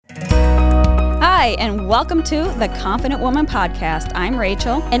Hi, and welcome to the Confident Woman Podcast. I'm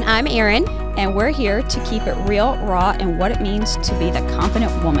Rachel. And I'm Erin. And we're here to keep it real, raw, and what it means to be the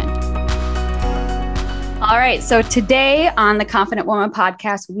confident woman. All right, so today on the Confident Woman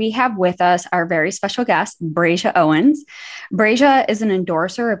Podcast, we have with us our very special guest, Braisha Owens. Braisha is an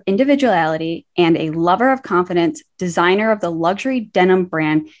endorser of individuality and a lover of confidence, designer of the luxury denim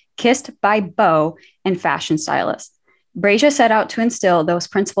brand Kissed by Bo, and fashion stylist. Braisha set out to instill those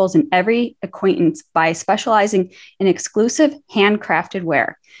principles in every acquaintance by specializing in exclusive handcrafted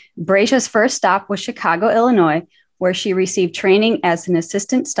wear. Braisha's first stop was Chicago, Illinois, where she received training as an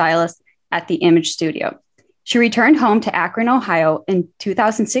assistant stylist at the Image Studio. She returned home to Akron, Ohio in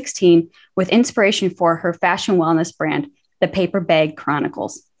 2016 with inspiration for her fashion wellness brand, the Paper Bag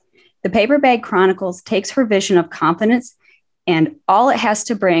Chronicles. The Paper Bag Chronicles takes her vision of confidence and all it has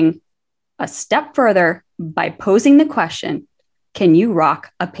to bring a step further by posing the question, can you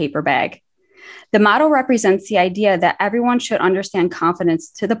rock a paper bag? The motto represents the idea that everyone should understand confidence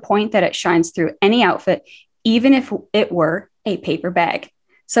to the point that it shines through any outfit, even if it were a paper bag.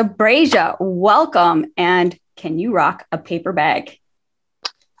 So Braisha, welcome. And can you rock a paper bag?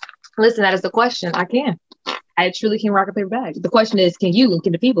 Listen, that is the question. I can. I truly can rock a paper bag. The question is, can you and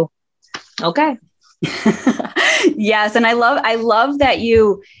can the people? Okay. Yes. And I love that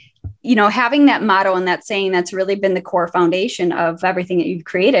you having that motto and that saying, that's really been the core foundation of everything that you've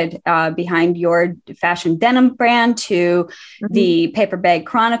created behind your fashion denim brand to the Paper Bag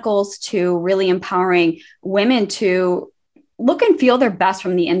Chronicles to really empowering women to look and feel their best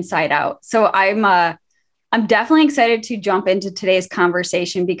from the inside out. So I'm definitely excited to jump into today's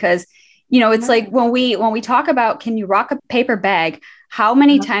conversation because, it's like when we talk about, can you rock a paper bag? How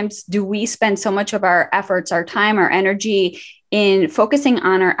many times do we spend so much of our efforts, our time, our energy in focusing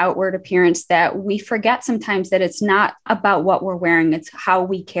on our outward appearance that we forget sometimes that it's not about what we're wearing. It's how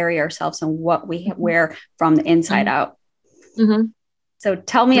we carry ourselves and what we wear from the inside out. Mm-hmm. So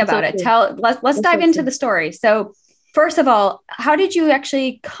tell me about it. Let's dive into the story. So first of all, how did you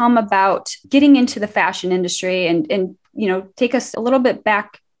actually come about getting into the fashion industry and take us a little bit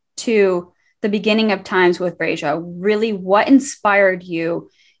back to the beginning of times with Braisha? Really, what inspired you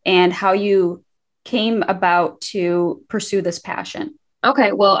and how you came about to pursue this passion?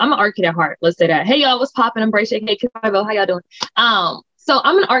 Okay, well, I'm an art kid at heart. Let's say that. Hey, y'all, what's popping? I'm Braisha. Hey, Chicago, how y'all doing? So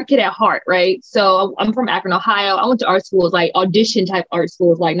I'm an art kid at heart, right? So I'm from Akron, Ohio. I went to art schools, like audition type art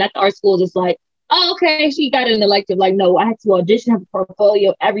schools, like not the art schools. It's like, oh, okay, she got an elective. Like, no, I had to audition, have a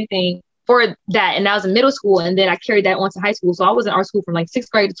portfolio, everything for that. And that was in middle school. And then I carried that on to high school. So I was in art school from like 6th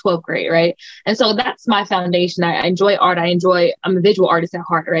grade to 12th grade. Right. And so that's my foundation. I enjoy art. I'm a visual artist at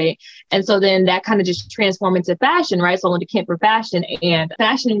heart. Right. And so then that kind of just transformed into fashion. Right. So I went to camp for fashion and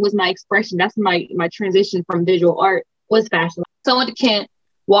fashion was my expression. That's my transition from visual art was fashion. So I went to camp,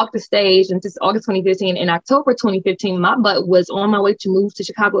 walked the stage, and since August 2015, in October 2015, my butt was on my way to move to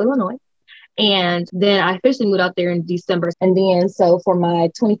Chicago, Illinois. And then I officially moved out there in December. And then, so for my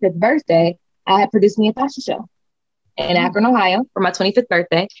 25th birthday, I had produced me a fashion show in Akron, Ohio for my 25th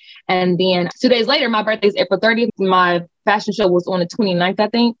birthday. And then 2 days later, my birthday is April 30th. My fashion show was on the 29th, I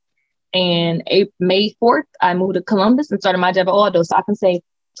think. And May 4th, I moved to Columbus and started my job at Aldo. So I can say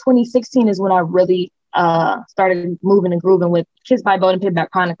 2016 is when I really started moving and grooving with Kissed by Bo and Paper Bag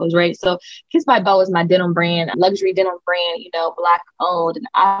Chronicles, right? So Kissed by Bo is my denim brand, luxury denim brand, Black owned and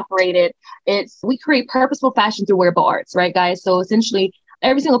operated. We create purposeful fashion through wearable arts, right, guys? So essentially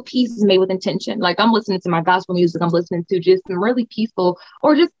every single piece is made with intention. Like I'm listening to my gospel music, I'm listening to just some really peaceful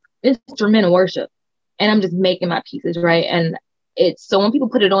or just instrumental worship. And I'm just making my pieces, right? And so when people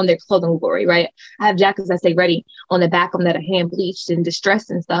put it on their clothing glory, right? I have jackets that say ready on the back of them that are hand bleached and distressed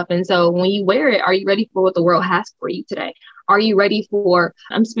and stuff. And so when you wear it, are you ready for what the world has for you today? Are you ready for,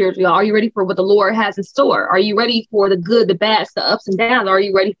 I'm spiritual, are you ready for what the Lord has in store? Are you ready for the good, the bad, the ups and downs? Are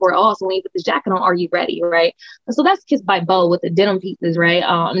you ready for it all? So when you put this jacket on, are you ready, right? And so that's Kissed by Bo with the denim pieces, right?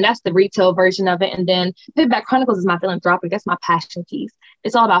 And that's the retail version of it. And then Paper Bag Chronicles is my philanthropic. That's my passion piece.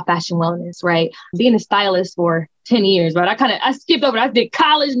 It's all about fashion wellness, right? Being a stylist for 10 years, right? I skipped over. I did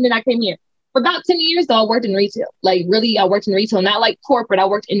college and then I came here. For about 10 years, though, I worked in retail. Like really, I worked in retail, not like corporate. I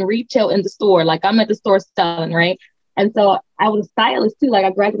worked in retail in the store. Like I'm at the store selling, right? And so I was a stylist too. Like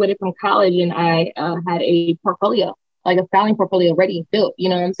I graduated from college and I had a portfolio, like a styling portfolio ready built, you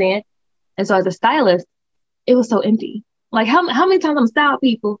know what I'm saying? And so as a stylist, it was so empty. Like how many times I'm style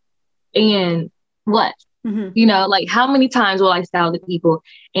people and what? Mm-hmm. Like how many times will I style the people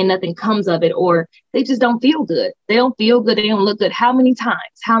and nothing comes of it, or they just don't feel good. They don't feel good. They don't look good. How many times?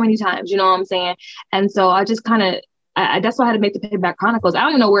 You know what I'm saying? And so I just kind of, that's why I had to make the Paper Bag Chronicles. I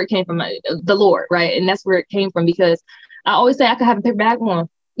don't even know where it came from, the Lord, right? And that's where it came from because I always say I could have a paper bag on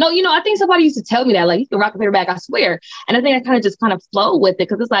No, I think somebody used to tell me that, like, you can rock a paper bag, I swear. And I think I kind of flow with it,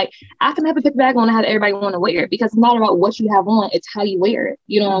 because it's like, I can have a paper bag on and have everybody want to wear it, because it's not about what you have on, it's how you wear it.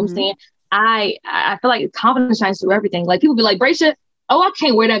 You know what I'm saying? I feel like confidence shines through everything. Like, people be like, Braisha, oh, I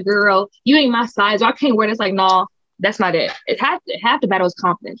can't wear that, girl. You ain't my size, or I can't wear this. Like, no, that's not it. Half the battle is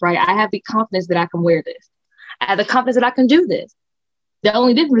confidence, right? I have the confidence that I can wear this. I have the confidence that I can do this. The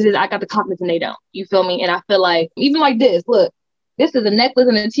only difference is I got the confidence and they don't. You feel me? And I feel like, even like this, look, this is a necklace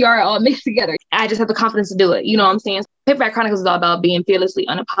and a tiara all mixed together. I just have the confidence to do it. You know what I'm saying? Paperback Chronicles is all about being fearlessly,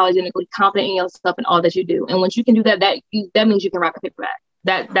 unapologetically confident in yourself and all that you do. And once you can do that, that means you can rock a paperback.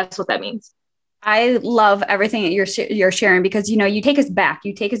 That's what that means. I love everything that you're sharing, because, you take us back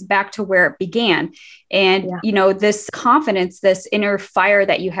to where it began. And, this confidence, this inner fire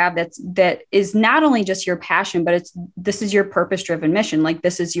that you have, that is not only just your passion, but this is your purpose driven mission. Like,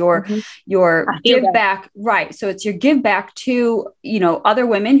 this is your give back. Right. So it's your give back to, other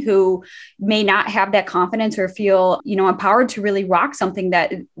women who may not have that confidence or feel, empowered to really rock something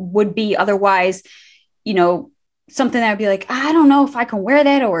that would be otherwise, something that would be like, I don't know if I can wear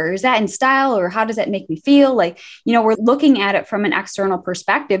that, or is that in style, or how does that make me feel? Like, we're looking at it from an external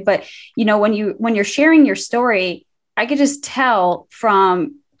perspective, but when you're sharing your story, I could just tell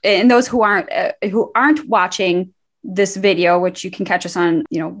from, and those who aren't watching this video, which you can catch us on,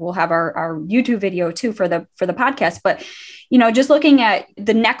 we'll have our YouTube video too for the podcast, but just looking at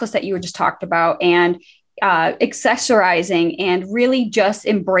the necklace that you were just talked about, and accessorizing, and really just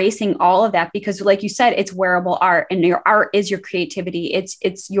embracing all of that, because like you said, it's wearable art, and your art is your creativity. It's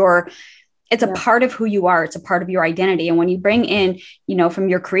a part of who you are. It's a part of your identity. And when you bring in, from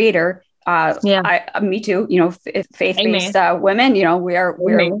your creator, me too, faith-based women, we're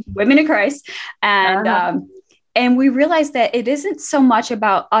women in Christ. And, and we realize that it isn't so much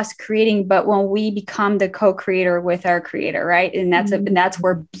about us creating, but when we become the co-creator with our creator, right? And that's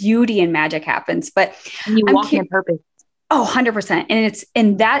where beauty and magic happens. But you walk in purpose. Oh, 100%. And it's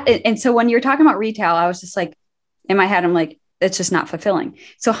in that. And so when you're talking about retail, I was just like, in my head, I'm like, it's just not fulfilling.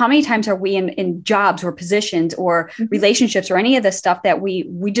 So how many times are we in jobs or positions or relationships or any of this stuff that we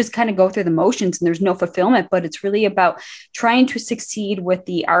just kind of go through the motions and there's no fulfillment, but it's really about trying to succeed with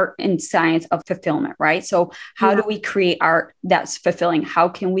the art and science of fulfillment, right? So how do we create art that's fulfilling? How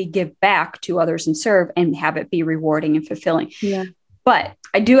can we give back to others and serve and have it be rewarding and fulfilling? Yeah. But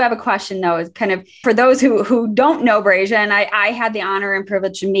I do have a question, though, is kind of for those who don't know Braisha, and I had the honor and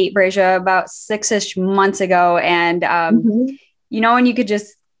privilege to meet Braisha about 6-ish months ago. And, and you could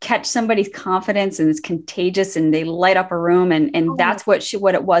just catch somebody's confidence, and it's contagious, and they light up a room. And that's what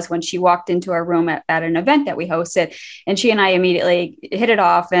it was when she walked into our room at an event that we hosted. And she and I immediately hit it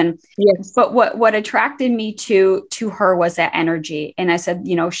off. And but what attracted me to her was that energy. And I said,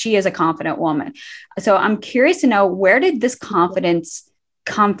 she is a confident woman. So I'm curious to know, where did this confidence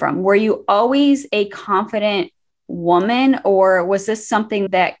come from? Were you always a confident woman, or was this something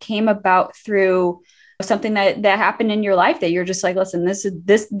that came about through something that happened in your life that you're just like, listen, this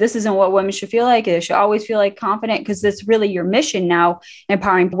isn't what women should feel like. They should always feel like confident, because that's really your mission now,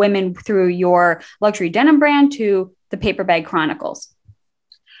 empowering women through your luxury denim brand to the Paper Bag Chronicles.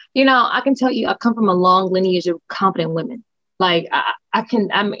 I can tell you, I come from a long lineage of confident women. Like I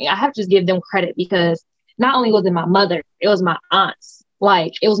have to just give them credit, because not only was it my mother, it was my aunts.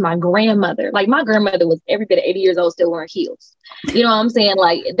 Like, it was my grandmother. Like, my grandmother was every bit of 80 years old, still wearing heels. You know what I'm saying?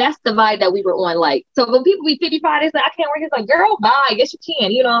 Like, that's the vibe that we were on. Like, so when people be 55, they say, I can't wear heels. Like, girl, bye. Yes, you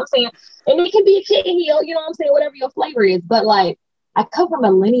can. You know what I'm saying? And it can be a kitten heel, you know what I'm saying? Whatever your flavor is. But, like, I come from a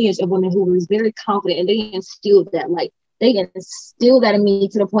lineage of women who was very confident, and they instilled that. Like, they instilled that in me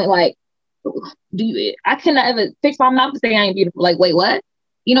to the point, like, I cannot ever fix my mouth to say I ain't beautiful. Like, wait, what?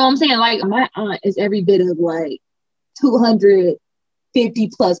 You know what I'm saying? Like, my aunt is every bit of, like, 250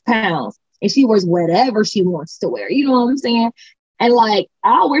 plus pounds, and she wears whatever she wants to wear. You know what I'm saying? And like,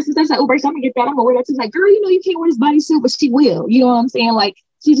 I'll wear some stuff like, oh, Braisha, I'm gonna get that. I'm gonna wear that too. Like, girl, you can't wear this bodysuit, but she will. You know what I'm saying? Like,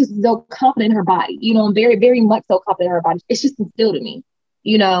 she's just so confident in her body. Very, very much so confident in her body. It's just instilled in me.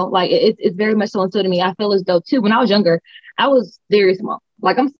 Like, it's very much so instilled in me. I feel as though too, when I was younger, I was very small.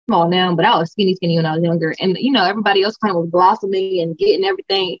 Like, I'm small now, but I was skinny when I was younger. And everybody else kind of was blossoming and getting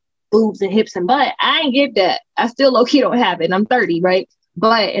everything, boobs and hips and butt. I ain't get that. I still low key don't have it. And I'm 30, right?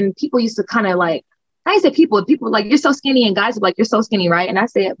 And people used to kind of like, I say people were like, you're so skinny, and guys were like, you're so skinny, right? And I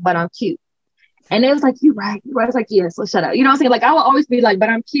said, but I'm cute. And it was like, you're right. It's like, yeah, so shut up. You know what I'm saying? Like, I will always be like, but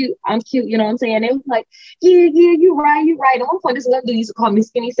I'm cute. You know what I'm saying? And it was like, yeah, you're right. At one point, this one dude used to call me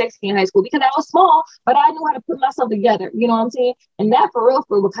skinny sexy in high school, because I was small, but I knew how to put myself together. You know what I'm saying? And that for real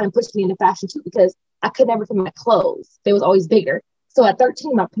would kind of push me into fashion too, because I could never fit my clothes. They was always bigger. So at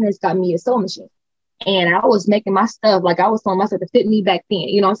 13, my parents got me a sewing machine. And I was making my stuff, like I was telling myself to fit me back then.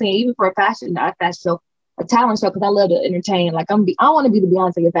 You know what I'm saying? Even for a fashion, not a fashion show, a talent show, because I love to entertain. Like I want to be the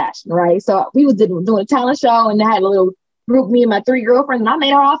Beyonce of fashion, right? So we was doing a talent show, and I had a little group, me and my 3 girlfriends, and I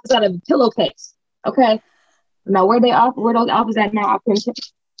made our office out of a pillowcase. Okay. Now where those offices at now? I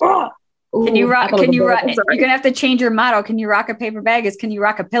couldn't. Can you rock? Can you rock? You're gonna have to change your motto. Can you rock a paper bag? Is can you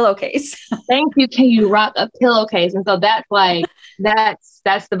rock a pillowcase? Thank you. Can you rock a pillowcase? And so that's like that's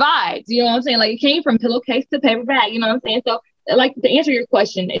the vibes. You know what I'm saying? Like it came from pillowcase to paper bag. You know what I'm saying? So like to answer your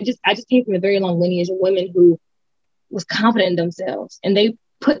question, I just came from a very long lineage of women who was confident in themselves, and they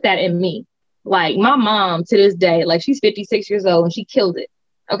put that in me. Like my mom to this day, like she's 56 years old and she killed it.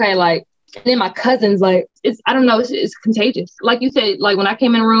 Okay, like and then my cousins, like I don't know, it's contagious. Like you said, like when I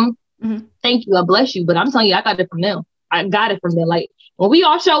came in the room. Mm-hmm. Thank you. I bless you. But I'm telling you, I got it from them. I got it from them. Like when we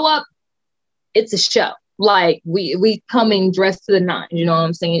all show up, it's a show. Like we coming dressed to the nines, you know what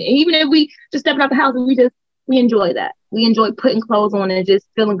I'm saying? And even if we just stepping out the house, we enjoy that. We enjoy putting clothes on and just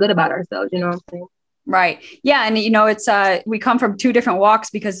feeling good about ourselves. You know what I'm saying? Right. Yeah. And it's we come from 2 different walks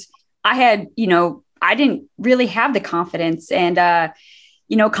because I had, I didn't really have the confidence and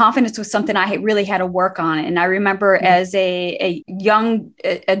confidence was something I really had to work on. And I remember as a young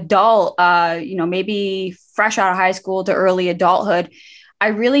adult, maybe fresh out of high school to early adulthood, I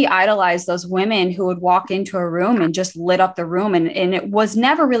really idolized those women who would walk into a room and just lit up the room. And it was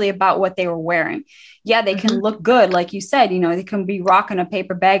never really about what they were wearing. Yeah, they can look good. Like you said, they can be rocking a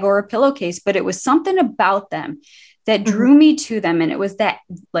paper bag or a pillowcase, but it was something about them that drew me to them. And it was that,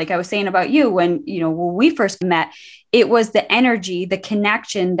 like I was saying about you, when we first met, it was the energy, the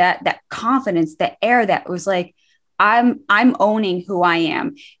connection, that confidence, the air that was like, I'm owning who I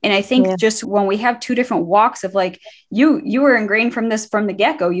am. And I think just when we have 2 different walks of like, you were ingrained from the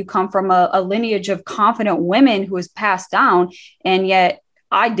get-go, you come from a lineage of confident women who was passed down. And yet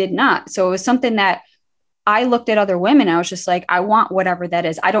I did not. So it was something that I looked at other women. I was just like, I want whatever that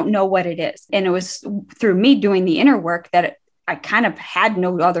is. I don't know what it is. And it was through me doing the inner work that I kind of had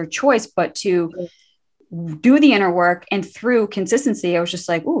no other choice but to do the inner work. And through consistency, I was just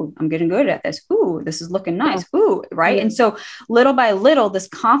like, ooh, I'm getting good at this. Ooh, this is looking nice. Ooh, right. And so little by little, this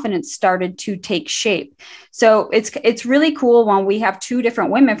confidence started to take shape. So it's really cool when we have 2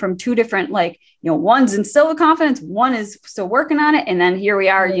 different women from 2 different, like, one's instilled with confidence, one is still working on it. And then here we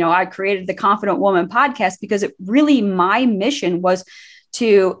are, I created the Confident Woman podcast because it really, my mission was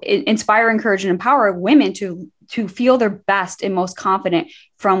to inspire, encourage, and empower women to feel their best and most confident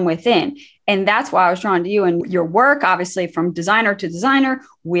from within. And that's why I was drawn to you and your work. Obviously, from designer to designer,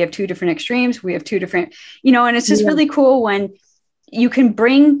 we have 2 different extremes. We have 2 different, and it's just really cool when you can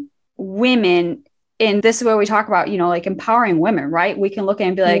bring women. And this is where we talk about, like empowering women, right? We can look at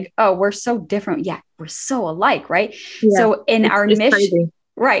and be like, oh, we're so different. Yeah, we're so alike, right? Yeah. So in our mission, crazy.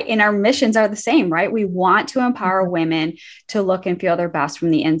 Right. And our missions are the same, right? We want to empower women to look and feel their best from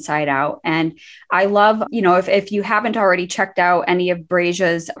the inside out. And I love, if you haven't already checked out any of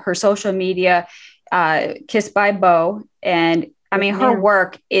Braisha's, her social media, Kissed by Bo. And I mean, her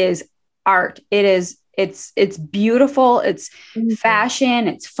work is art. It's beautiful. It's fashion,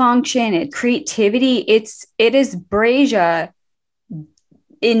 it's function, it's creativity. It is Braisha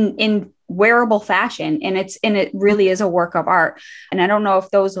in wearable fashion. And it really is a work of art. And I don't know if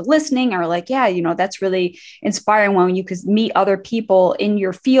those listening are like, yeah, that's really inspiring when you could meet other people in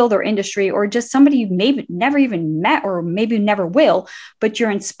your field or industry, or just somebody you maybe never even met, or maybe never will, but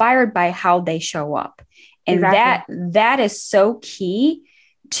you're inspired by how they show up. And that is so key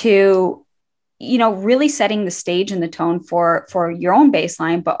to, really setting the stage and the tone for your own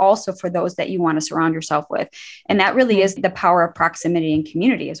baseline, but also for those that you want to surround yourself with. And that really is the power of proximity and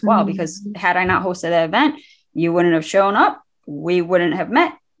community as well, because had I not hosted that event, you wouldn't have shown up. We wouldn't have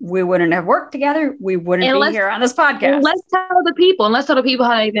met. We wouldn't have worked together. We wouldn't be here on this podcast. Let's tell the people how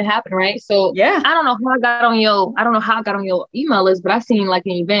that even happened, right? So yeah, I don't know how I got on your email list, but I seen like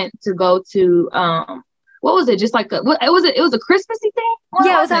an event to go to, what was it? Just like it was a Christmassy thing?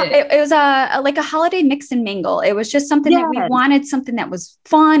 It was like a holiday mix and mingle. It was just something that we wanted, something that was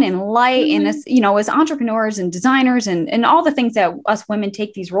fun and light. And as as entrepreneurs and designers and all the things that us women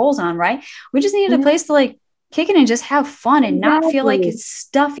take these roles on, right? We just needed a place to like kick it and just have fun and not feel like it's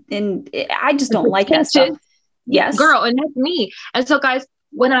stuff. And I just don't like that stuff. Yes, girl. And that's me. And so guys,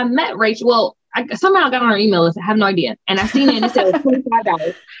 when I met Rachel, I somehow got on her email list. I have no idea. And I seen it and it said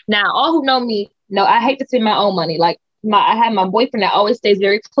 $25. Now, all who know me, no, I hate to spend my own money. Like I have my boyfriend that always stays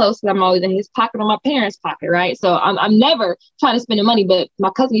very close because I'm always in his pocket or my parents' pocket, right? So I'm never trying to spend the money. But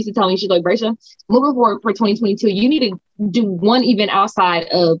my cousin used to tell me, she's like, Braisha, moving forward for 2022, you need to do one event outside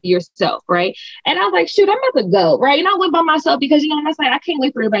of yourself, right? And I was like, shoot, I'm about to go, right? And I went by myself because, I was like, I can't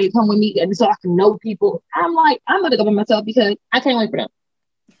wait for everybody to come with me and so I can know people. I'm like, I'm about to go by myself because I can't wait for them.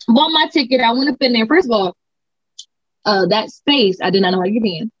 Bought my ticket. I went up in there. First of all, that space, I did not know how to get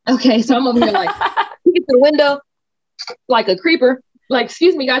in. Okay, so I'm over here like, get the window like a creeper, like,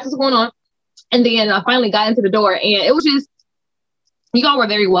 excuse me, guys, what's going on? And then I finally got into the door, and it was just, you all were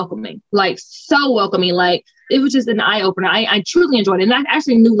very welcoming, like so welcoming. Like, it was just an eye opener. I truly enjoyed it. And I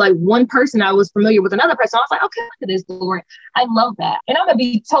actually knew like one person I was familiar with another person. I was like, okay, look at this, Lord. I love that. And I'm going to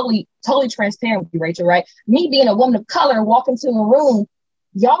be totally transparent with you, Rachel, right? Me being a woman of color, walking to a room,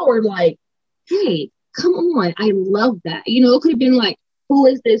 y'all were like, hey, come on. I love that. It could have been like, who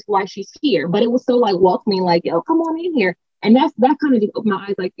is this? Why she's here? But it was so like welcoming, like, yo, come on in here. And that kind of just opened my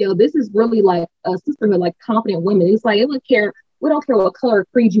eyes, like, yo, this is really like a sisterhood, like confident women. It's like, we don't care what color or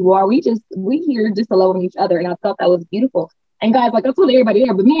creed you are. We here just to love each other. And I thought that was beautiful. And guys, like I told everybody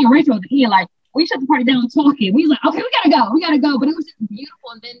there, but me and Rachel at the end, like, we shut the party down talking. We was like, okay, we gotta go. But it was just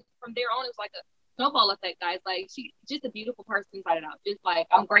beautiful. And then from there on, it was like a snowball effect, guys. Like, she just a beautiful person inside and out. Just like,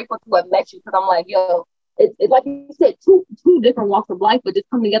 I'm grateful to have met you, because I'm like, yo, it's like you said, two different walks of life, but just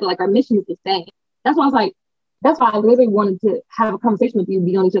come together. Like, our mission is the same. That's why I really wanted to have a conversation with you,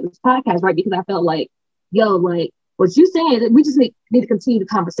 be on each other's podcast, right? Because I felt like, yo, like, what you saying, we just need to continue the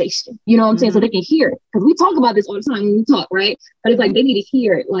conversation. You know what I'm saying? So they can hear it. Because we talk about this all the time when we talk, right? But it's like, they need to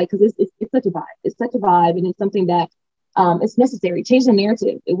hear it, like, because it's such a vibe. It's such a vibe, and it's something that it's necessary. Change the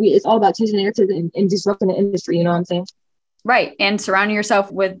narrative. It's all about changing the narrative and disrupting the industry. You know what I'm saying? Right. And surrounding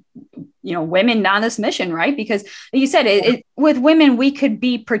yourself with, women on this mission, right? Because you said with women, we could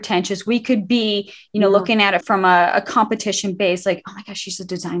be pretentious. We could be, looking at it from a competition base, like, oh my gosh, she's a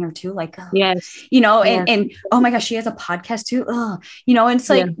designer too. Like, yes, and oh my gosh, she has a podcast too. And it's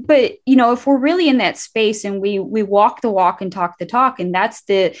like, but if we're really in that space and we walk the walk and talk the talk, and that's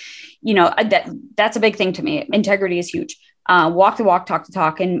that's a big thing to me. Integrity is huge. Walk the walk, talk the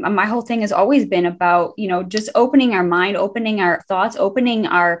talk. And my whole thing has always been about, just opening our mind, opening our thoughts, opening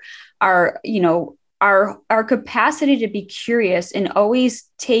our capacity to be curious and always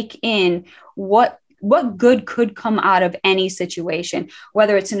take in what good could come out of any situation,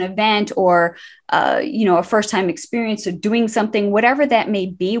 whether it's an event or, a first time experience of doing something, whatever that may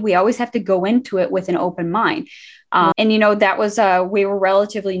be. We always have to go into it with an open mind. And, that was, we were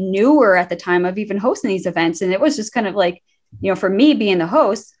relatively newer at the time of even hosting these events. And it was just kind of like, for me being the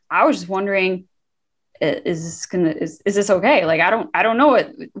host, I was just wondering, is this okay? Like, I don't know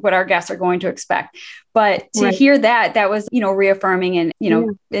what our guests are going to expect, but to hear that was, reaffirming and,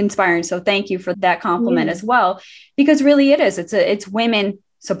 inspiring. So thank you for that compliment as well, because really it's women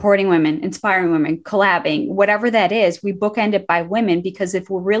supporting women, inspiring women, collabing, whatever that is. We bookend it by women, because if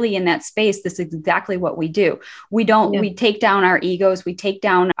we're really in that space, this is exactly what we do. We take down our egos, we take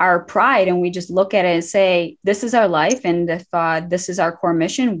down our pride, and we just look at it and say, this is our life. And if this is our core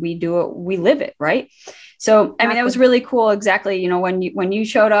mission, we do it, we live it. Right. So, I mean, that was really cool. Exactly. When you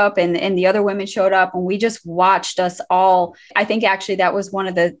showed up and the other women showed up, and we just watched us all. I think actually that was one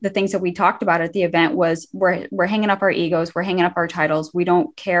of the things that we talked about at the event was we're hanging up our egos. We're hanging up our titles. We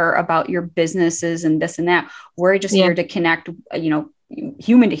don't care about your businesses and this and that. We're just here to connect,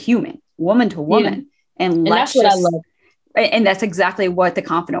 human to human, woman to woman. And that's what I love. And that's exactly what the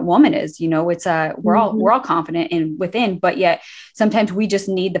confident woman is. It's we're all confident and within, but yet sometimes we just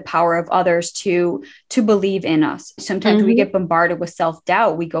need the power of others to believe in us. Sometimes we get bombarded with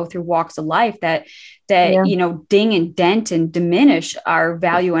self-doubt. We go through walks of life that ding and dent and diminish our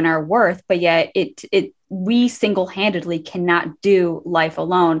value and our worth, but yet we single-handedly cannot do life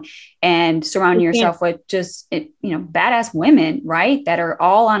alone. And surrounding yourself with just, badass women, right? That are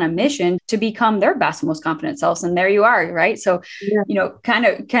all on a mission to become their best, most confident selves. And there you are, right? So, kind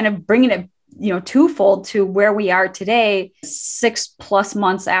of bringing it, twofold to where we are today, 6+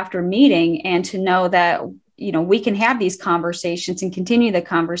 months after meeting, and to know that, we can have these conversations and continue the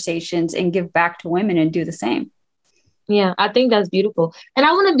conversations and give back to women and do the same. Yeah, I think that's beautiful. And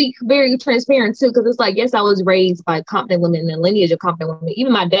I want to be very transparent too, because it's like, yes, I was raised by confident women and the lineage of confident women.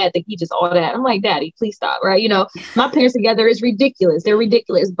 Even my dad think he just all that. I'm like, Daddy, please stop, right? My parents together is ridiculous. They're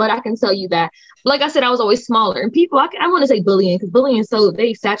ridiculous. But I can tell you that, like I said, I was always smaller. And people, I want to say bullying, because bullying, so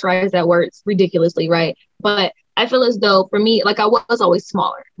they satirize that word ridiculously, right? But I feel as though for me, like I was always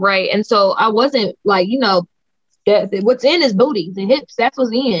smaller, right? And so I wasn't like, what's in is booties and hips. That's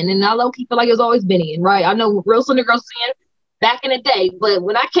what's in. And I low key feel like it's always been in, right? I know real slender girls saying, back in the day. But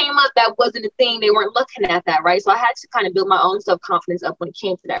when I came up, that wasn't a thing. They weren't looking at that, right? So I had to kind of build my own self-confidence up when it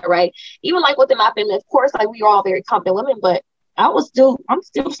came to that, right? Even like within my family, of course, like we were all very confident women, but I'm still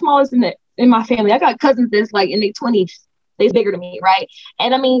smallest in my family. I got cousins that's like in their 20s. They're bigger than me, right?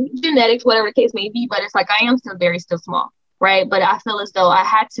 And I mean, genetics, whatever the case may be, but it's like I am still small, right? But I feel as though I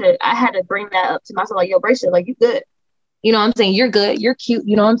had to bring that up to myself, like, yo, Braisha, like, you good. You know what I'm saying? You're good. You're cute.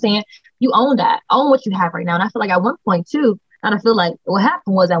 You know what I'm saying? You own that. Own what you have right now. And I feel like at one point too, and I feel like what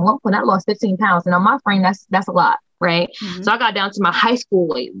happened was at one point I lost 15 pounds. And on my frame, that's a lot, right? Mm-hmm. So I got down to my high school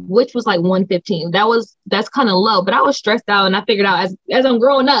weight, which was like 115. That's kind of low, but I was stressed out. And I figured out as I'm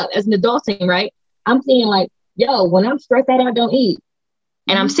growing up, as an adulting, right? I'm seeing like, yo, when I'm stressed out, I don't eat.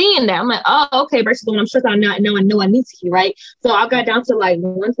 And I'm seeing that. I'm like, oh, okay, versus when I'm stressed out, now I know I need to eat, right? So I got down to like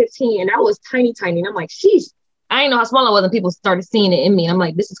 115 and that was tiny. And I'm like, sheesh. I didn't know how small I was, and people started seeing it in me. I'm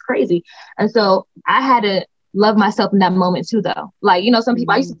like, this is crazy. And so I had to love myself in that moment too, though. Like, you know, some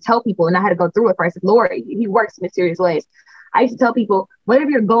people, I used to tell people, and I had to go through it first. Lord, he works in mysterious ways. I used to tell people, whatever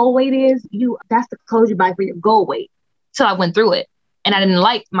your goal weight is, that's the clothes you buy for your goal weight. So I went through it. And I didn't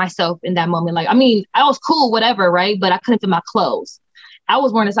like myself in that moment. Like, I mean, I was cool, whatever, right? But I couldn't fit my clothes. I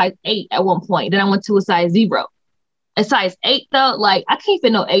was wearing a size 8 at one point. Then I went to a size 0. A size 8 though, like I can't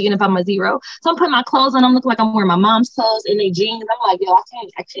fit no 8 if I'm a 0. So I'm putting my clothes on. I'm looking like I'm wearing my mom's clothes and they jeans. I'm like, yo, I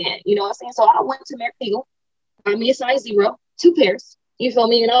can't. You know what I'm saying? So I went to American Eagle, got me a size 0, 2 pairs. You feel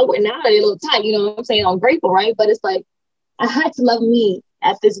me? And now they're a little tight. You know what I'm saying? I'm grateful, right? But it's like I had to love me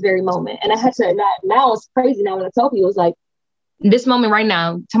at this very moment, and I had to. Now it's crazy. Now when I tell people, it's like this moment right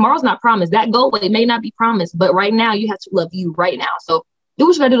now. Tomorrow's not promised. That goal weight may not be promised, but right now you have to love you right now. So do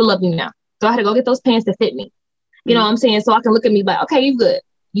what you gotta do to love you now. So I had to go get those pants that fit me. You know what I'm saying? So I can look at me like, okay, you good.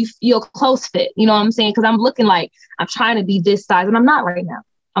 You feel close fit. You know what I'm saying? Because I'm looking like I'm trying to be this size and I'm not right now.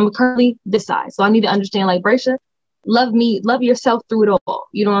 I'm currently this size. So I need to understand like, Braisha, love me, love yourself through it all.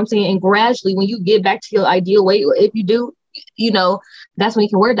 You know what I'm saying? And gradually when you get back to your ideal weight, if you do, you know, that's when you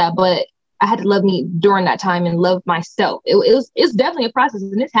can wear that. But I had to love me during that time and love myself. It's definitely a process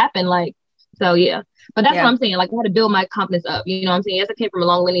and this happened like, so yeah. But that's what I'm saying. Like I had to build my confidence up. You know what I'm saying? Yes, I came from a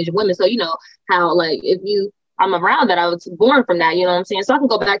long lineage of women. So you know how like I'm around that. I was born from that, you know what I'm saying? So I can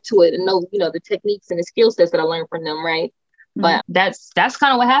go back to it and know, you know, the techniques and the skill sets that I learned from them, right? Mm-hmm. But that's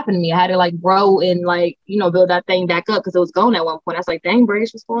kind of what happened to me. I had to like grow and like, you know, build that thing back up because it was going at one point. I was like, dang,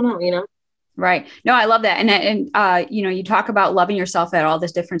 Braisha, what's going on, you know? Right. No, I love that. And you know, you talk about loving yourself at all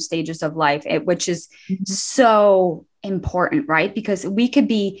these different stages of life, which is so important, right? Because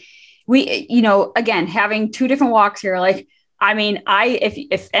you know, again, having 2 different walks here, like, I mean,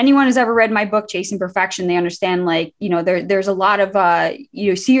 if anyone has ever read my book, Chasing Perfection, they understand, like, you know, there's a lot of,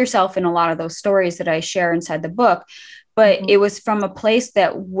 you see yourself in a lot of those stories that I share inside the book, but it was from a place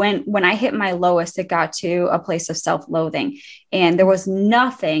that when I hit my lowest, it got to a place of self-loathing. And there was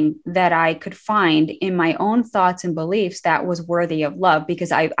nothing that I could find in my own thoughts and beliefs that was worthy of love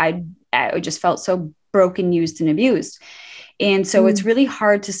because I just felt so broken, used and abused. And so it's really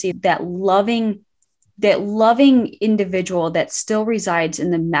hard to see that loving individual that still resides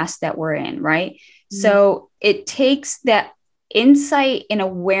in the mess that we're in, right? So it takes that insight and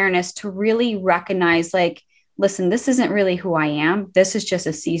awareness to really recognize, like, listen, this isn't really who I am. This is just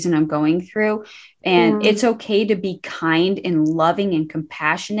a season I'm going through. And it's okay to be kind and loving and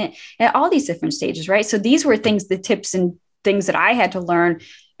compassionate at all these different stages, right? So these were the tips and things that I had to learn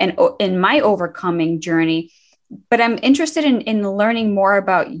and in my overcoming journey. But I'm interested in learning more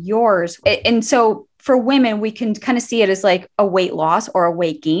about yours. And so for women, we can kind of see it as like a weight loss or a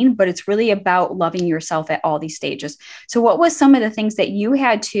weight gain, but it's really about loving yourself at all these stages. So what was some of the things that you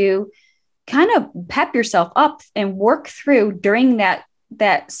had to kind of pep yourself up and work through during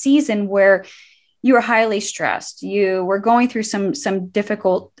that season where you were highly stressed, you were going through some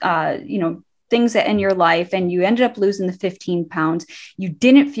difficult, you know, things that in your life, and you ended up losing the 15 pounds. You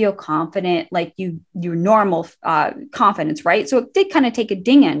didn't feel confident, like your normal confidence, right? So it did kind of take a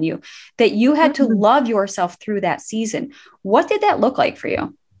ding on you that you had to love yourself through that season. What did that look like for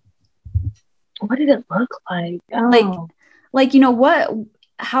you? What did it look like? Oh. Like, you know,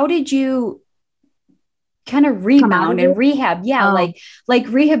 how did you kind of rebound and rehab? Yeah. Like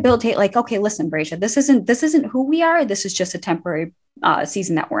rehabilitate, like, okay, listen, Braisha, this isn't who we are. This is just a temporary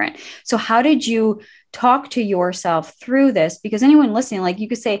season that we're in. So how did you talk to yourself through this? Because anyone listening, like, you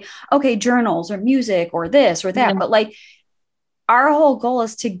could say, okay, journals or music or this or that, but like our whole goal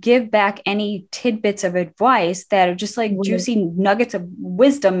is to give back any tidbits of advice that are just like juicy nuggets of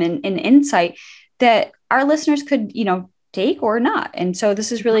wisdom and insight that our listeners could, you know, take or not. And so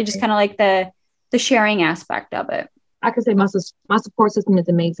this is really just kind of like the sharing aspect of it. I can say my support system is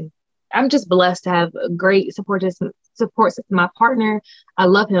amazing. I'm just blessed to have a great support support system. My partner, I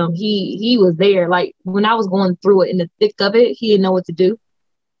love him. He was there. Like when I was going through it in the thick of it, he didn't know what to do.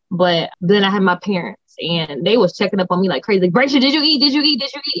 But then I had my parents and they was checking up on me like crazy. Like, Braisha, did you eat? Did you eat?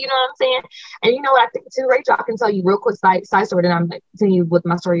 Did you eat? You know what I'm saying? And you know what I think too, Rachel, I can tell you real quick side story, and I'm like continue with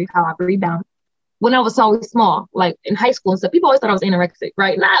my story, how I rebound. When I was always small, like in high school and stuff, people always thought I was anorexic,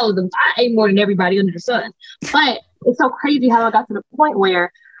 right? And I ate more than everybody under the sun. But it's so crazy how I got to the point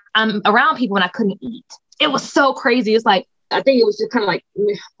where I'm around people and I couldn't eat. It was so crazy. It's like, I think it was just kind of like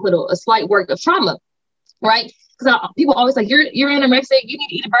a slight work of trauma, right? Because people always like, you're anorexic, you need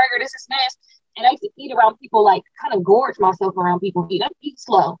to eat a burger, this is this. And I used to eat around people, like kind of gorge myself around people. I eat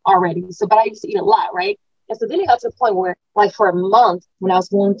slow already. But I used to eat a lot, right? And so then it got to the point where, like, for a month when I was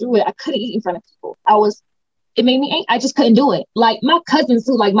going through it, I couldn't eat in front of people. It made me angry. I just couldn't do it. Like my cousins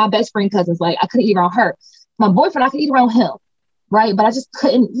too, like my best friend cousins, like I couldn't eat around her. My boyfriend, I could eat around him, right? But I just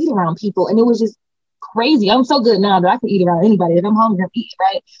couldn't eat around people. And it was just crazy. I'm so good now that I can eat around anybody. If I'm hungry, I'm eating,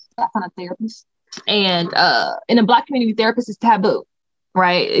 right? That's kind of therapist. And in the Black community, therapist is taboo,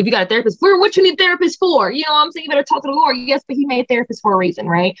 right? If you got a therapist, what you need a therapist for? You know what I'm saying? You better talk to the Lord. Yes, but he made therapists for a reason,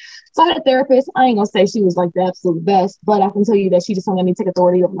 right? So I had a therapist. I ain't gonna say she was like the absolute best, but I can tell you that she just don't let me take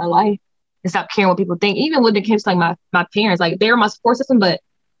authority over my life and stop caring what people think. Even when it came to like my parents, like they were my support system, but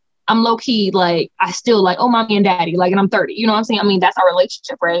I'm low key, like I still like, oh, mommy and daddy, like, and I'm 30, you know what I'm saying? I mean, that's our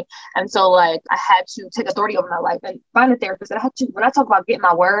relationship, right? And so like I had to take authority over my life and find a therapist. And I had to, when I talk about getting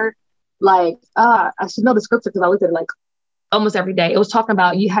my word, like I should know the scripture because I looked at it like almost every day. It was talking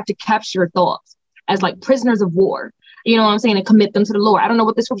about you have to capture your thoughts as like prisoners of war, you know what I'm saying, and commit them to the Lord. I don't know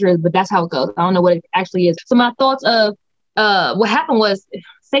what the scripture is, but that's how it goes. I don't know what it actually is. So my thoughts of what happened was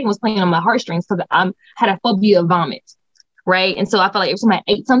Satan was playing on my heartstrings because I had a phobia of vomit, right? And so I felt like every time I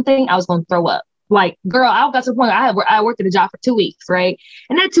ate something, I was going to throw up. Like, girl, I got to the point I worked at a job for 2 weeks, right?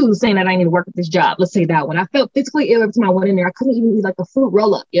 And that too was saying that I need to work at this job. Let's say that one. I felt physically ill every time I went in there. I couldn't even eat like a fruit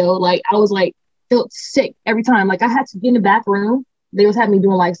roll up, yo. Like I was like, felt sick every time. Like I had to get in the bathroom. They was having me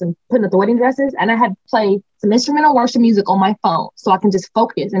doing like putting up the wedding dresses, and I had to play some instrumental worship music on my phone so I can just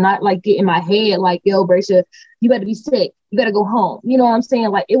focus and not like get in my head like, yo, Braisha, you better be sick. You better go home. You know what I'm saying?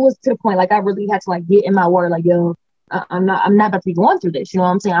 Like it was to the point like I really had to like get in my word. Like, yo, I'm not about to be going through this. You know what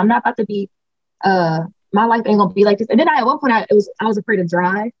I'm saying? I'm not about to be. My life ain't gonna be like this. And then at one point I was afraid to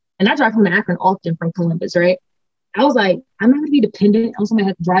drive, and I drive from Akron often from Columbus, right? I was like, I'm not gonna be dependent on somebody that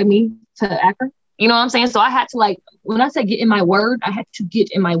has to drive me to Akron. You know what I'm saying? So I had to like, when I said get in my word, I had to get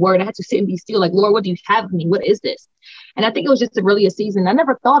in my word. I had to sit and be still like, Lord, what do you have of me? What is this? And I think it was just really a season. I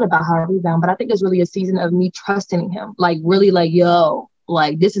never thought about how I rebound, but I think it was really a season of me trusting him. Like really like, yo,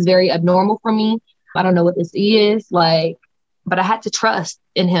 like this is very abnormal for me. I don't know what this is. Like, but I had to trust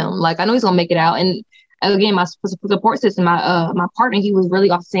in him. Like, I know he's gonna make it out. And again, my support system, my partner, he was really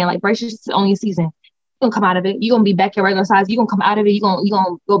off saying like, Braisha, it's only a season. You're gonna come out of it. You're gonna be back your regular size. You're gonna come out of it. You're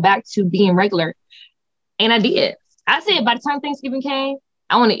gonna go back to being regular. And I did. I said by the time Thanksgiving came,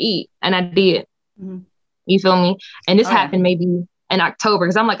 I want to eat. And I did. Mm-hmm. You feel me? And this happened maybe in October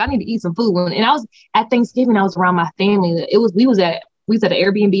because I'm like, I need to eat some food. And I was at Thanksgiving, I was around my family. We was at an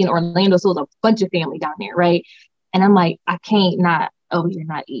Airbnb in Orlando, so it was a bunch of family down there, right? And I'm like, I can't not over here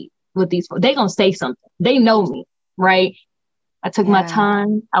not eat with these folks. They gonna say something. They know me, right? I took my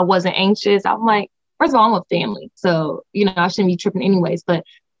time. I wasn't anxious. I'm like, first of all, I'm with family, so you know I shouldn't be tripping anyways. But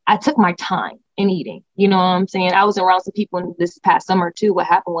I took my time in eating. You know what I'm saying? I was around some people this past summer too. What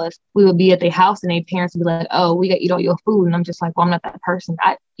happened was we would be at their house and their parents would be like, "Oh, we got to eat all your food," and I'm just like, "Well, I'm not that person.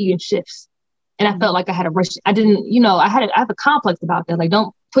 I eat in shifts." And I felt like I had a rush. I didn't, you know, I have a complex about that. Like,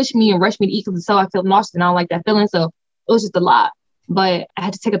 don't push me and rush me to eat because so I feel nauseous and I don't like that feeling. So it was just a lot. But I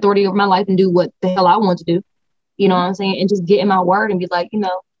had to take authority over my life and do what the hell I wanted to do. You know what I'm saying? And just get in my word and be like, you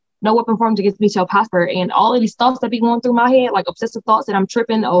know, no weapon formed against me shall prosper. And all of these thoughts that be going through my head, like obsessive thoughts that I'm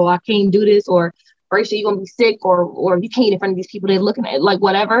tripping, oh, I can't do this, or Braisha, you're gonna be sick, or you can't eat in front of these people, they're looking at it, like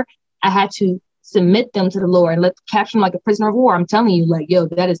whatever. I had to submit them to the Lord and capture them like a prisoner of war. I'm telling you, like, yo,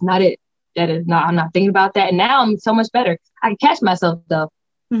 that is not it. That is not, I'm not thinking about that. And now I'm so much better. I can catch myself though.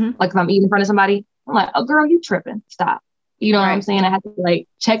 Mm-hmm. Like if I'm eating in front of somebody, I'm like, oh girl, you tripping. Stop. You know what I'm saying? I have to like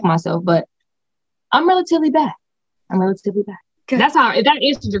check myself, but I'm relatively back. Good. That's how, if that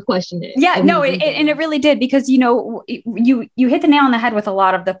answers your question. Yeah, no, and it really did, because, you know, you hit the nail on the head with a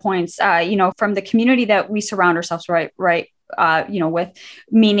lot of the points, you know, from the community that we surround ourselves, you know, with,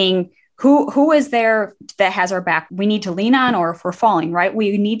 meaning who is there that has our back we need to lean on, or if we're falling, right?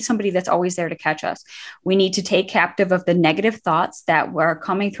 We need somebody that's always there to catch us. We need to take captive of the negative thoughts that were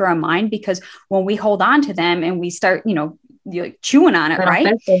coming through our mind, because when we hold on to them and we start, you know, you're like chewing on it,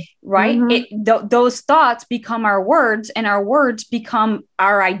 right? Right. Those thoughts become our words, and our words become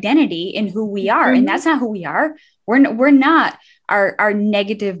our identity in who we are. And that's not who we are. We're not our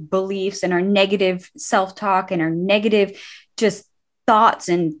negative beliefs and our negative self-talk and our negative just thoughts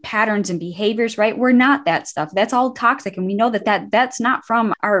and patterns and behaviors, right? We're not that stuff. That's all toxic. And we know that's not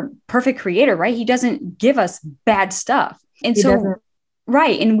from our perfect creator, right? He doesn't give us bad stuff. And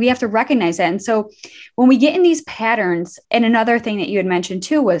right. And we have to recognize that. And so when we get in these patterns, and another thing that you had mentioned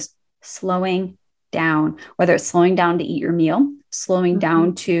too was slowing down, whether it's slowing down to eat your meal, slowing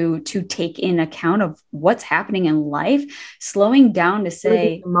down to take in account of what's happening in life, slowing down to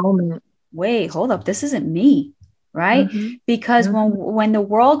say, wait, hold up, this isn't me. Right. Because when the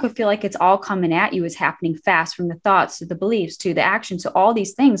world could feel like it's all coming at you, it's happening fast, from the thoughts to the beliefs to the actions to all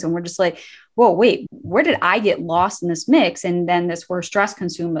these things. And we're just like, whoa, wait, where did I get lost in this mix? And then this where stress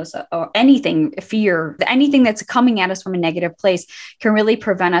consumes us, or anything, fear, anything that's coming at us from a negative place can really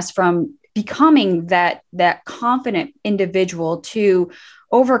prevent us from becoming that confident individual to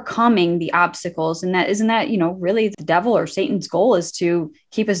overcoming the obstacles. And that isn't that, really the devil or Satan's goal is to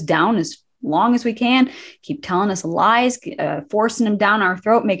keep us down as long as we can, keep telling us lies, forcing them down our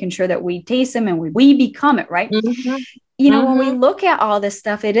throat, making sure that we taste them and we become it, right? When we look at all this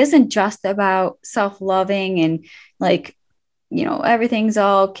stuff, it isn't just about self-loving and like, everything's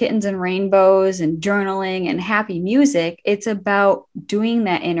all kittens and rainbows and journaling and happy music. It's about doing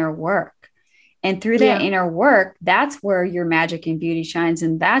that inner work. And through that inner work, that's where your magic and beauty shines.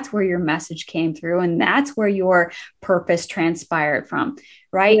 And that's where your message came through. And that's where your purpose transpired from,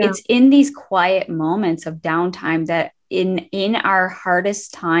 right? Yeah. It's in these quiet moments of downtime that in our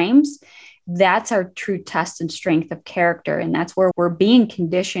hardest times, that's our true test and strength of character. And that's where we're being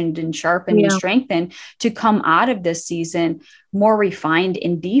conditioned and sharpened and strengthened to come out of this season more refined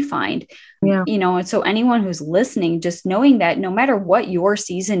and defined. And so anyone who's listening, just knowing that no matter what your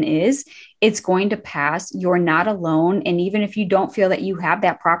season is, it's going to pass. You're not alone. And even if you don't feel that you have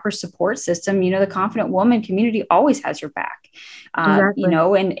that proper support system, the Confident Woman community always has your back,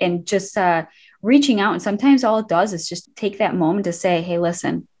 and just reaching out. And sometimes all it does is just take that moment to say, hey,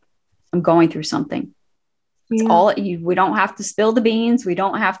 listen, I'm going through something. It's all we don't have to spill the beans. We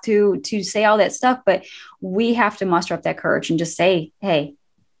don't have to say all that stuff, but we have to muster up that courage and just say, hey,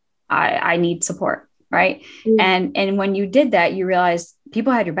 I need support. Right. And when you did that, you realize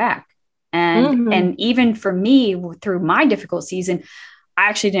people had your back. And even for me, through my difficult season, I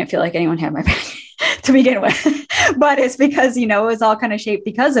actually didn't feel like anyone had my back to begin with, but it's because, it was all kind of shaped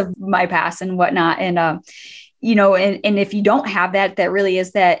because of my past and whatnot. And, and if you don't have that, that really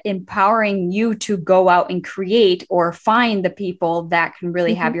is that empowering you to go out and create or find the people that can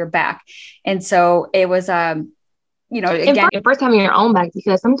really have your back. And so it was, again, first having your own back,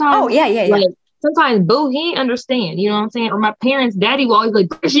 because sometimes, sometimes boo, he ain't understand, you know what I'm saying? Or my parents, daddy will always like,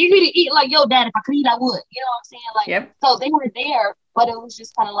 you need to eat. Like, yo, dad, if I could eat, I would, you know what I'm saying? Like, so they were there, but it was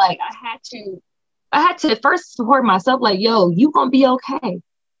just kind of like, I had to first support myself. Like, yo, you gonna be okay.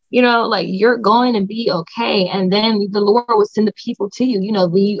 Like you're going to be okay. And then the Lord will send the people to you,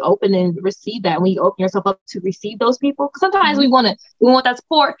 when you open and receive that, when you open yourself up to receive those people. Because sometimes we want that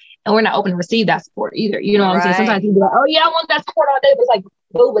support and we're not open to receive that support either. You know what I'm saying? Sometimes people be like, oh yeah, I want that support all day. But it's like,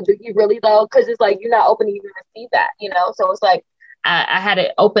 oh, but do you really though? Because it's like, you're not open to even receive that, So it's like, I had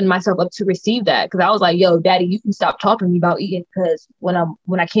to open myself up to receive that. Because I was like, yo, daddy, you can stop talking to me about eating, because when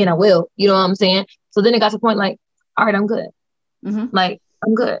I can, I will. You know what I'm saying? So then it got to the point like, all right, I'm good. Like,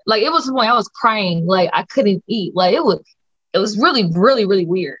 I'm good. Like, it was the point I was crying. Like, I couldn't eat. Like, it was really, really, really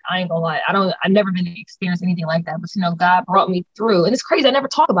weird. I ain't gonna lie. I've never been to experience anything like that, but God brought me through. And it's crazy. I never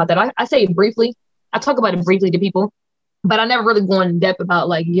talk about that. I say it briefly. I talk about it briefly to people, but I never really go in depth about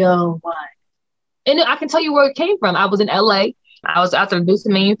like, yo, why? And I can tell you where it came from. I was in LA. I was out there doing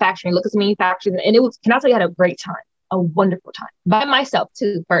some manufacturing, looking at some manufacturing. And it was, can I tell you, I had a great time, a wonderful time by myself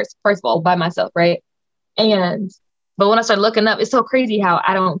too. First of all, by myself. Right. But when I started looking up, it's so crazy how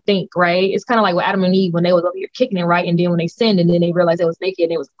I don't think, right? It's kind of like with Adam and Eve when they was over here kicking it, right? And then when they sinned and then they realized they was naked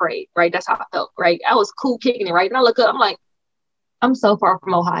and they was afraid, right? That's how I felt, right? I was cool kicking it, right? And I look up, I'm like, I'm so far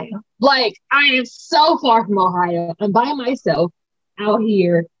from Ohio. Like, I am so far from Ohio. I'm by myself out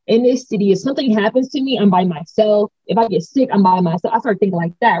here in this city. If something happens to me, I'm by myself. If I get sick, I'm by myself. I started thinking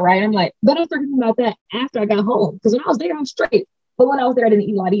like that, right? I'm like, but I started thinking about that after I got home. Because when I was there, I was straight. But when I was there, I didn't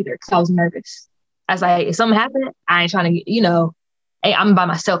eat a lot either because I was nervous. I was like, if something happened, I ain't trying to get, hey, I'm by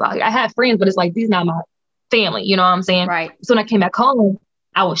myself out here. I had friends, but it's like, these not my family. You know what I'm saying? Right. So when I came back home,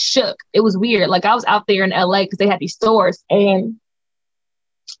 I was shook. It was weird. Like, I was out there in LA because they had these stores and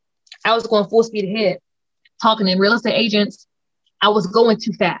I was going full speed ahead, talking to real estate agents. I was going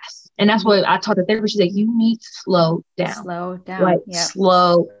too fast. And that's what I taught the therapist. She's like, you need to slow down. Slow down. Like,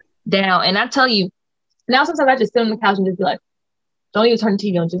 slow down. And I tell you, now sometimes I just sit on the couch and just be like, don't even turn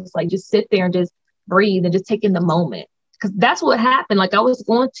the TV on. Just sit there and just breathe and just take in the moment. Because that's what happened. Like, I was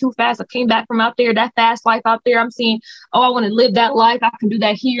going too fast. I came back from out there, that fast life out there. I'm seeing, oh, I want to live that life. I can do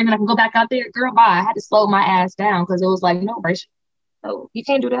that here. And then I can go back out there. Girl, bye. I had to slow my ass down because it was like, no, Braisha, no, you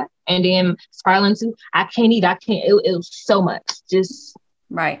can't do that. And then spiraling to, I can't eat. I can't. It was so much. Just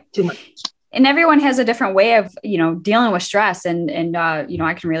too much. And everyone has a different way of, dealing with stress. And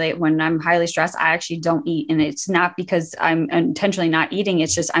I can relate. When I'm highly stressed, I actually don't eat. And it's not because I'm intentionally not eating.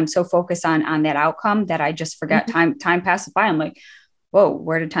 It's just, I'm so focused on that outcome that I just forget. Time passes by. I'm like, whoa,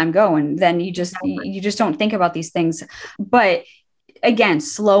 where did time go? And then you just don't think about these things. But again,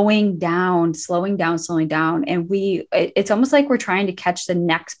 slowing down. And it's almost like we're trying to catch the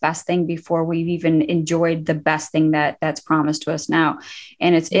next best thing before we've even enjoyed the best thing that's promised to us now.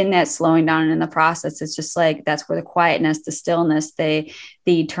 And it's in that slowing down and in the process, it's just like, that's where the quietness, the stillness, the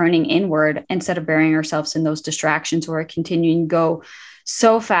turning inward, instead of burying ourselves in those distractions or continuing to go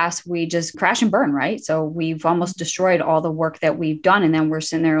so fast, we just crash and burn, right? So we've almost destroyed all the work that we've done. And then we're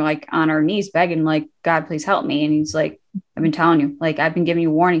sitting there like on our knees begging, like, God, please help me. And he's like, I've been telling you, like, I've been giving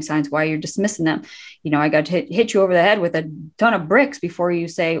you warning signs. Why you're dismissing them? I got to hit you over the head with a ton of bricks before you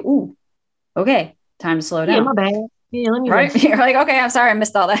say, ooh, okay, time to slow down. Yeah, my bad. Yeah, let me right. You're like, okay, I'm sorry, I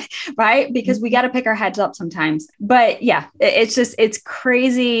missed all that. Right. Because we got to pick our heads up sometimes. But yeah, it's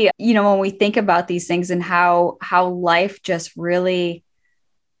crazy, when we think about these things and how life just really,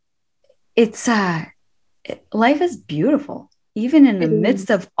 life is beautiful, even in the midst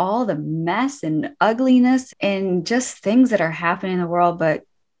of all the mess and ugliness and just things that are happening in the world. But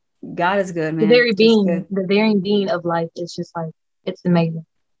God is good, man. The very being of life is just like, it's amazing.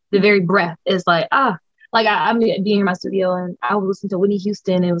 The very breath is like, like I'm being in my studio and I was listening to Whitney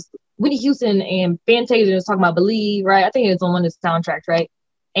Houston. It was Whitney Houston and Fantasia was talking about Believe, right? I think it was on one of the soundtracks, right?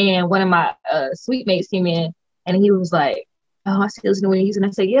 And one of my suite mates came in and he was like, oh, I still listen to Whitney Houston. I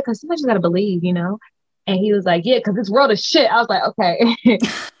said, yeah, because sometimes you got to believe, And he was like, yeah, because this world is shit. I was like, okay,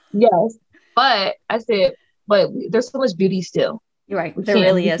 yes. But I said, but there's so much beauty still. You're right. There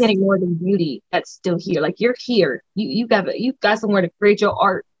really is. You can't ignore the beauty that's still here. Like, you're here. You got somewhere to create your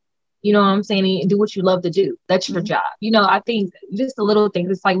art. You know what I'm saying? And do what you love to do. That's your job. I think just the little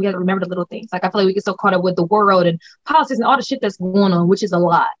things. It's like we have to remember the little things. Like, I feel like we get so caught up with the world and politics and all the shit that's going on, which is a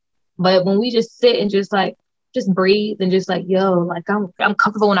lot. But when we just sit and just breathe and just like, yo, like I'm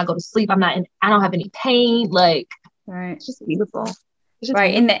comfortable when I go to sleep. I don't have any pain. Like, right. It's just beautiful.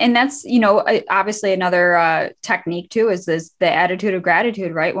 Right. And that's, obviously another technique too, is the attitude of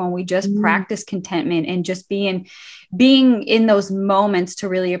gratitude, right? When we just practice contentment and just being in those moments to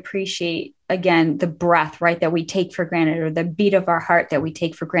really appreciate, again, the breath, right, that we take for granted, or the beat of our heart that we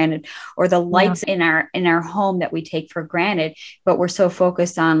take for granted, or the lights in our home that we take for granted. But we're so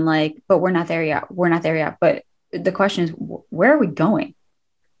focused on but we're not there yet. But the question is, where are we going?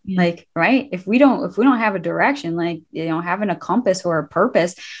 Like, right. If we don't have a direction, like, having a compass or a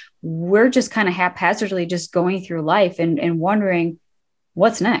purpose, we're just kind of haphazardly just going through life and wondering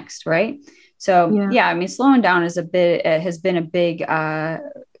what's next. Right. So, slowing down has been a big,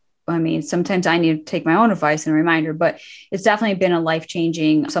 sometimes I need to take my own advice and a reminder, but it's definitely been a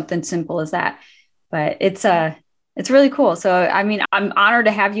life-changing, something simple as that. But it's really cool. So, I'm honored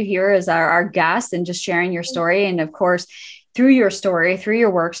to have you here as our guest and just sharing your story. And of course, through your story, through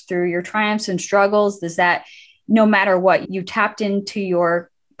your works, through your triumphs and struggles, is that no matter what, you tapped into your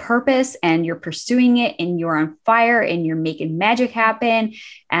purpose and you're pursuing it and you're on fire and you're making magic happen,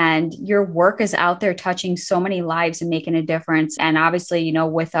 and your work is out there touching so many lives and making a difference. And obviously,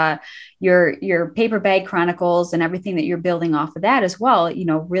 with your paper bag chronicles and everything that you're building off of that as well,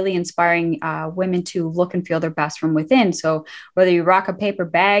 really inspiring women to look and feel their best from within. So whether you rock a paper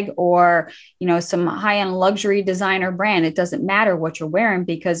bag or, some high-end luxury designer brand, it doesn't matter what you're wearing,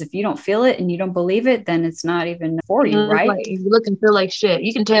 because if you don't feel it and you don't believe it, then it's not even for you, right? Like, if you look and feel like shit,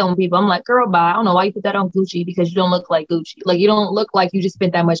 you can tell when people, I'm like, girl, bye. I don't know why you put that on Gucci, because you don't look like Gucci. Like, you don't look like you just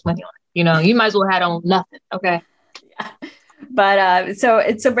spent that much money on it. You might as well have on nothing. Okay. Yeah. But so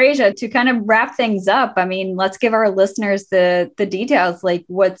Braisha, to kind of wrap things up, let's give our listeners the details. Like,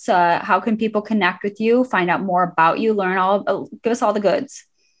 how can people connect with you, find out more about you, give us all the goods.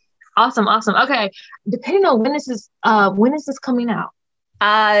 Awesome. Okay. Depending on when is this coming out?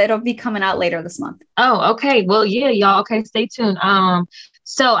 It'll be coming out later this month. Oh, okay. Well, yeah, y'all. Okay. Stay tuned.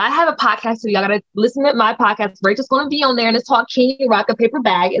 So I have a podcast, so y'all gotta listen to my podcast. Rachel's going to be on there, and it's called Can You Rock a Paper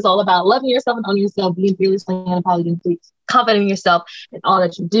Bag? It's all about loving yourself and owning yourself, being fearless and unapologetically confident in yourself and all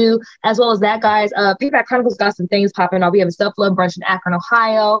that you do. As well as that, guys, Paperback Chronicles got some things popping off. We have a self-love brunch in Akron,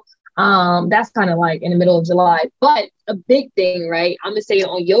 Ohio. That's kind of like in the middle of July. But a big thing, right? I'm gonna say it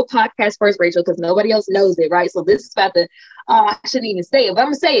on your podcast first, Rachel, because nobody else knows it, right? So this is about to I shouldn't even say it, but I'm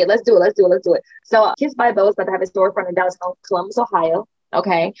gonna say it. Let's do it. So Kiss by Bo is about to have a storefront in downtown Columbus, Ohio.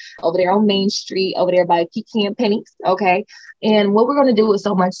 Okay. Over there on Main Street, over there by Pecan Pennies. Okay. And what we're going to do is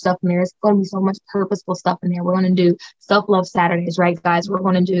so much stuff in there. It's going to be so much purposeful stuff in there. We're going to do self-love Saturdays, right, guys? We're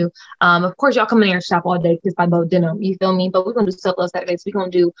going to do, of course, y'all come in there and shop all day because by Bo denim, you feel me? But we're going to do self-love Saturdays. We're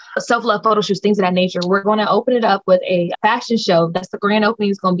going to do self-love photo shoots, things of that nature. We're going to open it up with a fashion show. That's the grand opening.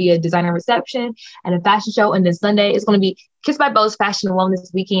 It's going to be a designer reception and a fashion show. And then Sunday is going to be Kiss by Bo's Fashion and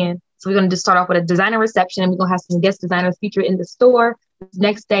Wellness Weekend. So we're going to just start off with a designer reception, and we're going to have some guest designers featured in the store.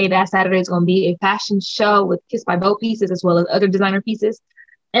 Next day, that Saturday, is going to be a fashion show with Kiss by Bo pieces as well as other designer pieces.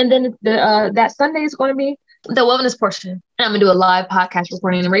 And then that Sunday is going to be the wellness portion. And I'm going to do a live podcast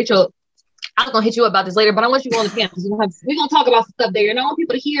recording. And Rachel, I'm going to hit you about this later, but I want you on the campus. We're going to talk about some stuff there. And I want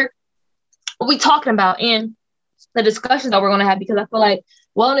people to hear what we're talking about and the discussions that we're going to have, because I feel like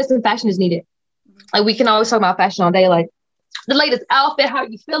wellness and fashion is needed. Like, we can always talk about fashion all day, like the latest outfit, how are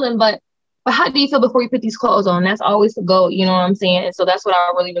you feeling? But how do you feel before you put these clothes on? That's always the goal, you know what I'm saying? And so that's what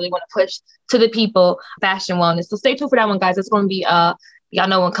I really, really want to push to the people, fashion wellness. So stay tuned for that one, guys. It's going to be, y'all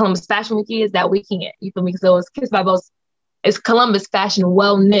know when Columbus Fashion Week is, that weekend. You feel me? So it's Kiss by Bo's, it's Columbus Fashion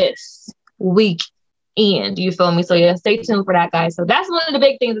Wellness Weekend. You feel me? So yeah, stay tuned for that, guys. So that's one of the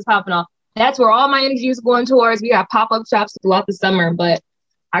big things that's popping off. That's where all my energy is going towards. We got pop-up shops throughout the summer, but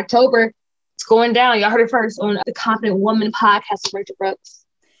October, it's going down. Y'all heard it first on the Confident Woman podcast with Rachel Brooks.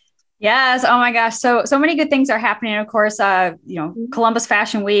 Yes. Oh my gosh. So many good things are happening. Of course, Columbus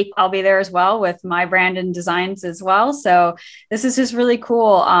Fashion Week, I'll be there as well with my brand and designs as well. So this is just really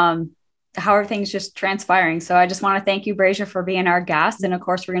cool. How everything's just transpiring. So I just want to thank you, Braisha, for being our guest. And of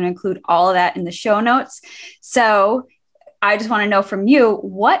course, we're going to include all of that in the show notes. So I just want to know from you,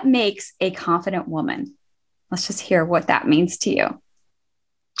 what makes a confident woman? Let's just hear what that means to you.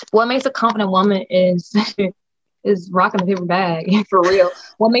 What makes a confident woman is rocking the paper bag, for real.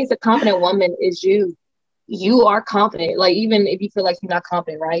 What makes a confident woman is you. You are confident. Like, even if you feel like you're not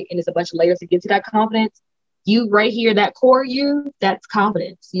confident, right? And it's a bunch of layers to get to that confidence. You right here, that core you, that's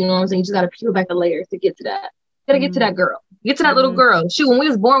confidence. You know what I'm saying? You just got to peel back the layers to get to that. You got to get to that girl. Get to that little girl. Shoot, when we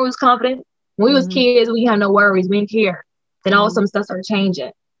was born, we was confident. When we was kids, we had no worries. We didn't care. Then all of a sudden stuff started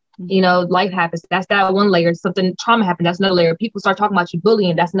changing. You know, life happens. That's that one layer. Something trauma happened. That's another layer. People start talking about you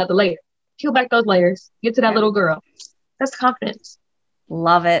bullying. That's another layer. Peel back those layers. Get to that little girl. That's confidence.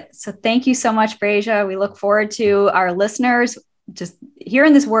 Love it. So thank you so much, Braisha. We look forward to our listeners just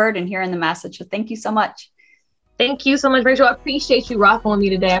hearing this word and hearing the message. So thank you so much. Thank you so much, Rachel. I appreciate you rocking with me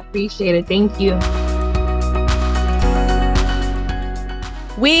today. I appreciate it. Thank you.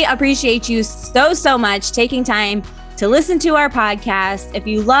 We appreciate you so much taking time to listen to our podcast. If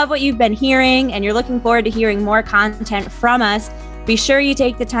you love what you've been hearing and you're looking forward to hearing more content from us, be sure you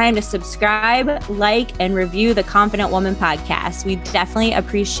take the time to subscribe, like, and review the Confident Woman podcast. We definitely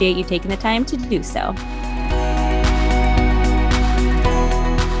appreciate you taking the time to do so.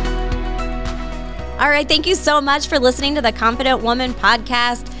 All right. Thank you so much for listening to the Confident Woman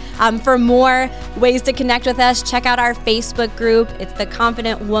podcast. For more ways to connect with us, check out our Facebook group. It's the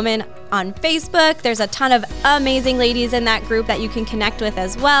Confident Woman on Facebook. There's a ton of amazing ladies in that group that you can connect with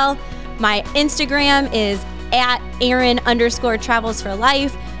as well. My Instagram is @Erin_Travels for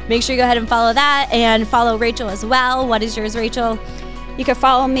Life. Make sure you go ahead and follow that, and follow Rachel as well. What is yours, Rachel? You can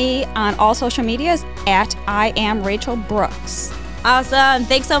follow me on all social medias @I am Rachel Brooks. Awesome.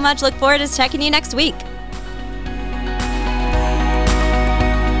 Thanks so much. Look forward to checking you next week.